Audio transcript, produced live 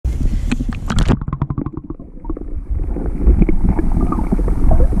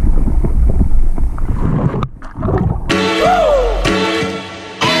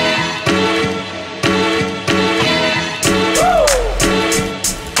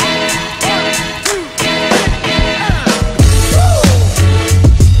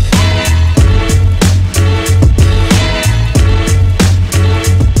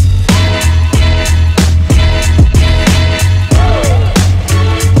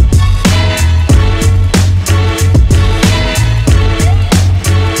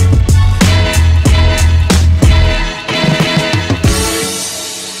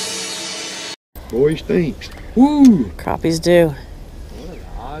stinks. Woo! Crappies do. What are the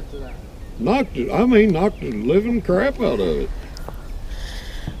odds of that? Knocked the living crap out of it.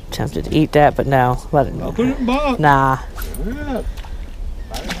 Tempted to eat that, but no. Let it. I'll put it in box. Nah. Yeah.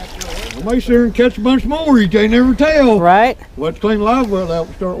 I may sit here and catch a bunch more. You can't never tell. Right? Let's clean live well out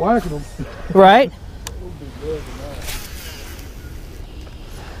and start whacking them. Right?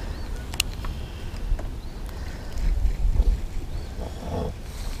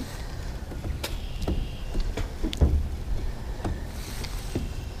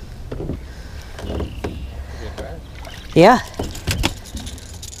 Yeah.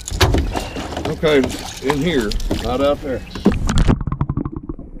 Okay, in here, not out there.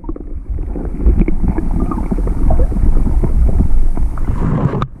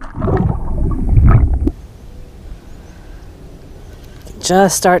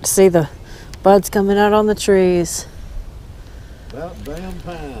 Just start to see the buds coming out on the trees. About damn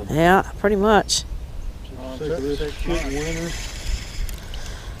time. Yeah, pretty much.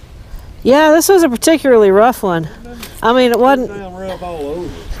 Yeah, this was a particularly rough one. I mean, it wasn't. Rough all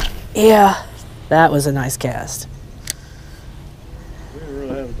over. Yeah, that was a nice cast. We didn't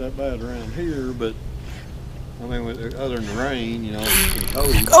really have it that bad around here, but I mean, other than the rain, you know, it's been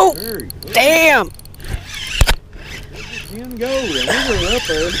cold. Oh, damn! You can go. We were up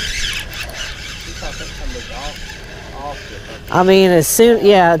there. I mean, as soon,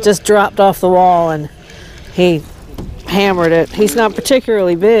 yeah, it just dropped off the wall and he hammered it. He's not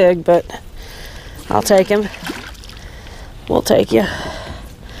particularly big, but I'll take him. We'll take you.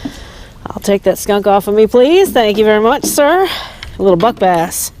 I'll take that skunk off of me, please. Thank you very much, sir. A little buck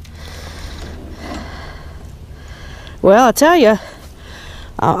bass. Well, I tell you,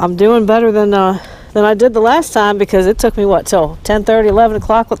 I'm doing better than I did the last time, because it took me, what, till 10:30, 11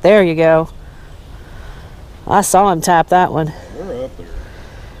 o'clock? Well, there you go. I saw him tap that one. We're up there.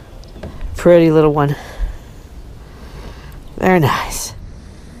 Pretty little one. Very nice.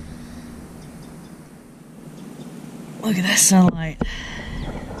 Look at that sunlight.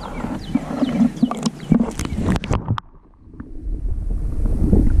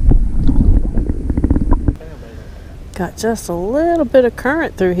 Got just a little bit of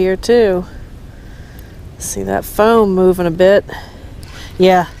current through here too. See that foam moving a bit.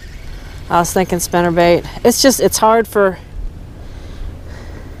 Yeah, I was thinking spinnerbait. It's hard for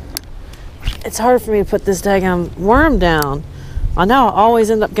me to put this daggone worm down. I know I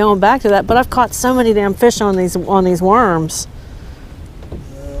always end up going back to that, but I've caught so many damn fish on these worms.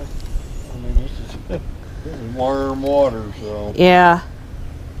 I mean, this is worm water, so Yeah.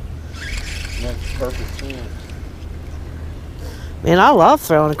 makes perfect sense. Man, I love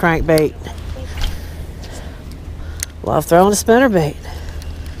throwing a crankbait. Love throwing a spinnerbait.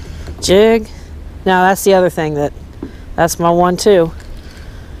 Jig. Now that's the other thing that's my one too.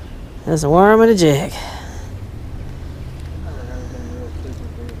 There's a worm and a jig.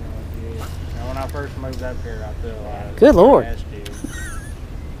 When I first moved up here, I realized. Good Lord.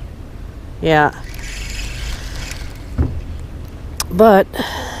 Yeah. But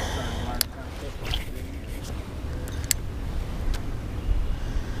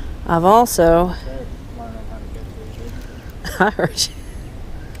I've also I heard you.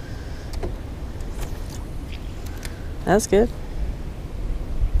 That's good.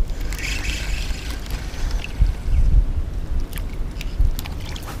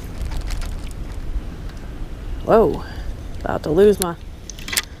 Whoa, about to lose my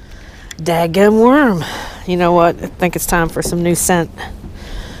daggum worm. You know what? I think it's time for some new scent.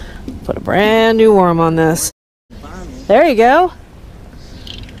 Put a brand new worm on this. There you go.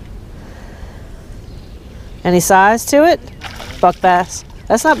 Any size to it? Buck bass.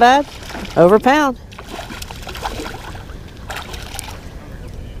 That's not bad. Over a pound.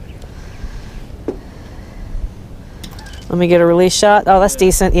 Let me get a release shot. Oh, that's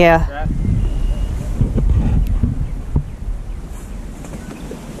decent. Yeah.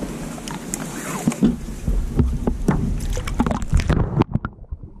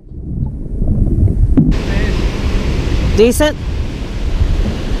 Decent.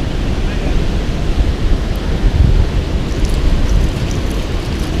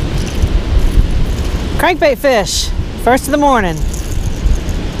 Crankbait fish, first of the morning.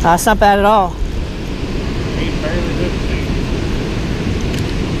 It's not bad at all. He's fairly good to see.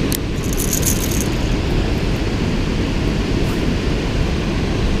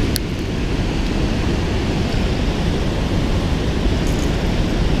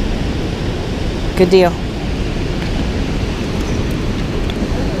 Good deal.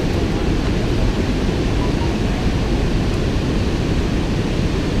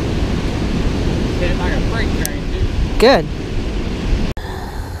 Good.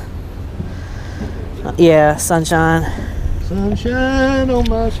 Yeah, sunshine. Sunshine on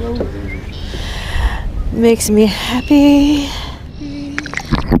my shoulders. Makes me happy.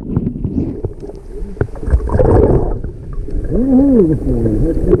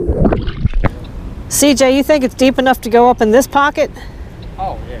 CJ, you think it's deep enough to go up in this pocket?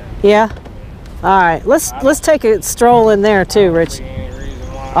 Oh yeah. Yeah. All right. Let's take a stroll in there too, Rich. See any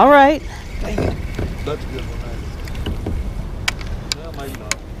reason why. All right. That's a good one, man. Well, maybe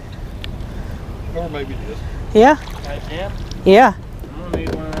not. Or maybe this. Yeah. Hey Jim, Yeah. I'm gonna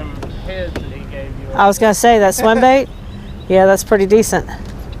need one of them heads that he gave you. I was gonna say that swim bait. Yeah, that's pretty decent.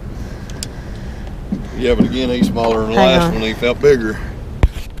 Yeah, but again, he's smaller than the Hang last on. one. He felt bigger.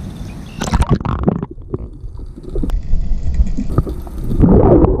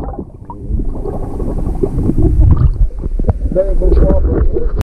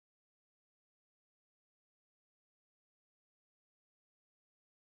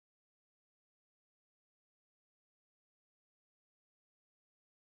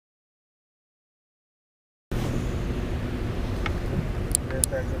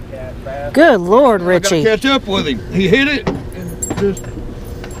 Good Lord, I Richie. gotta catch up with him. He hit it and just.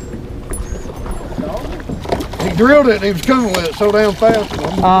 He drilled it and he was coming with it so damn fast.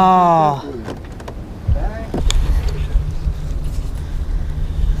 Oh.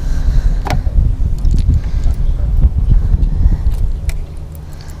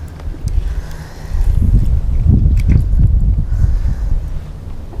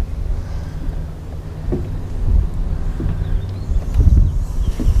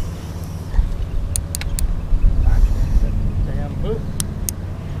 Damn hook.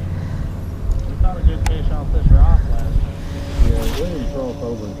 We caught a good fish off this rock last night. Yeah, we didn't cross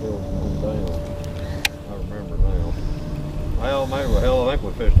over until it went down. I remember now. Well, maybe, hell, I think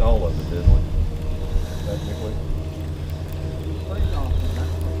we fished all of it, didn't we? Technically. Pretty awesome.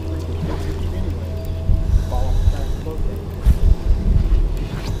 That's pretty good anyway. Fall off the back of the boat.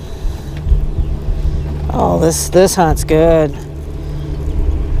 Oh, this hunt's good.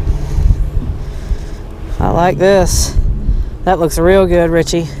 I like this. That looks real good,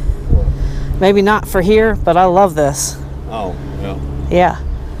 Richie. Maybe not for here, but I love this. Oh, yeah. Yeah.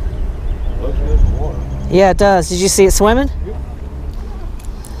 Looks good in the water. Yeah, it does. Did you see it swimming?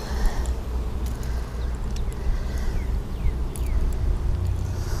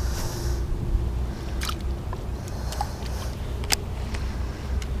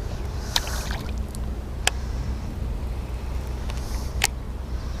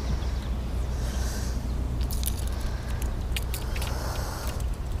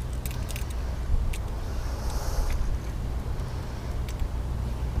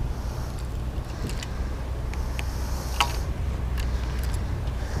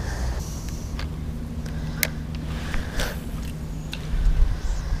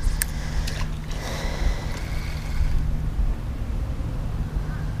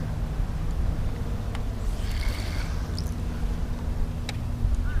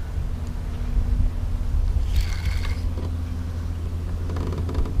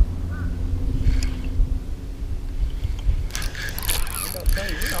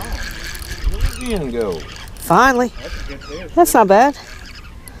 Again, go. Finally. That's a good fish. That's not bad.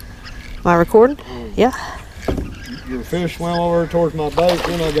 Am I recording? Yeah. The fish swam over towards my bait,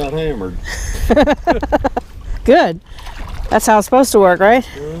 then I got hammered. Good. That's how it's supposed to work, right?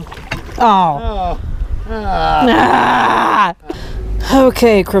 Oh. Ah.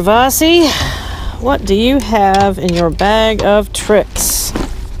 Okay, Crevasse, what do you have in your bag of tricks?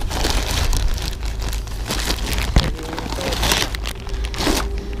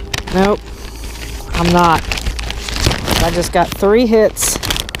 Nope, I'm not. I just got 3 hits.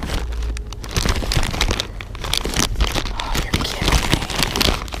 Oh, you're kidding me.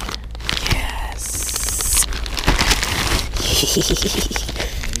 Yes.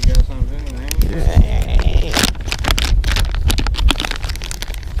 You got something in there?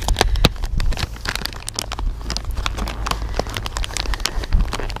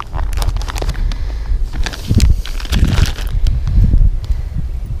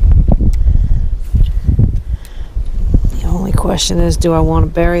 The only question is, do I want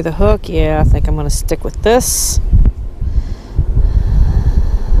to bury the hook? Yeah, I think I'm going to stick with this.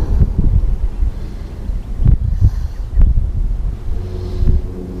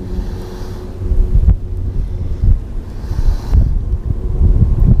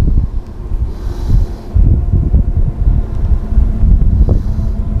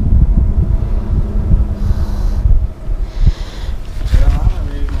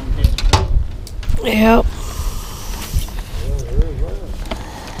 Yep.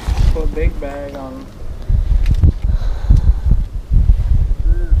 Put a big bag on.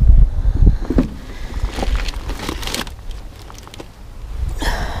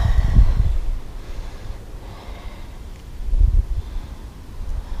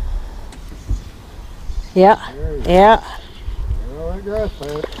 Yeah. There you go. Yeah. All right, grass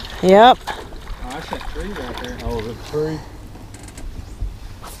patch. Yep. Oh, that's that tree right there. Oh, is it a tree?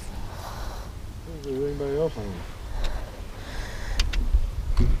 Is there anybody else on it?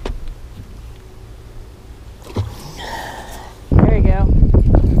 There you go.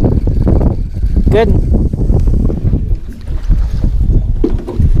 Good.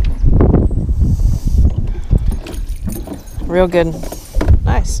 Real good.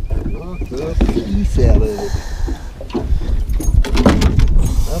 Nice. Knocked the piece out of it.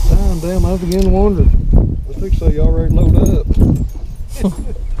 That time, damn, I was beginning to wonder. I think so, y'all ready to load up.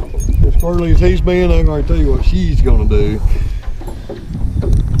 As squirrely as he's been, I'm going to tell you what she's going to do.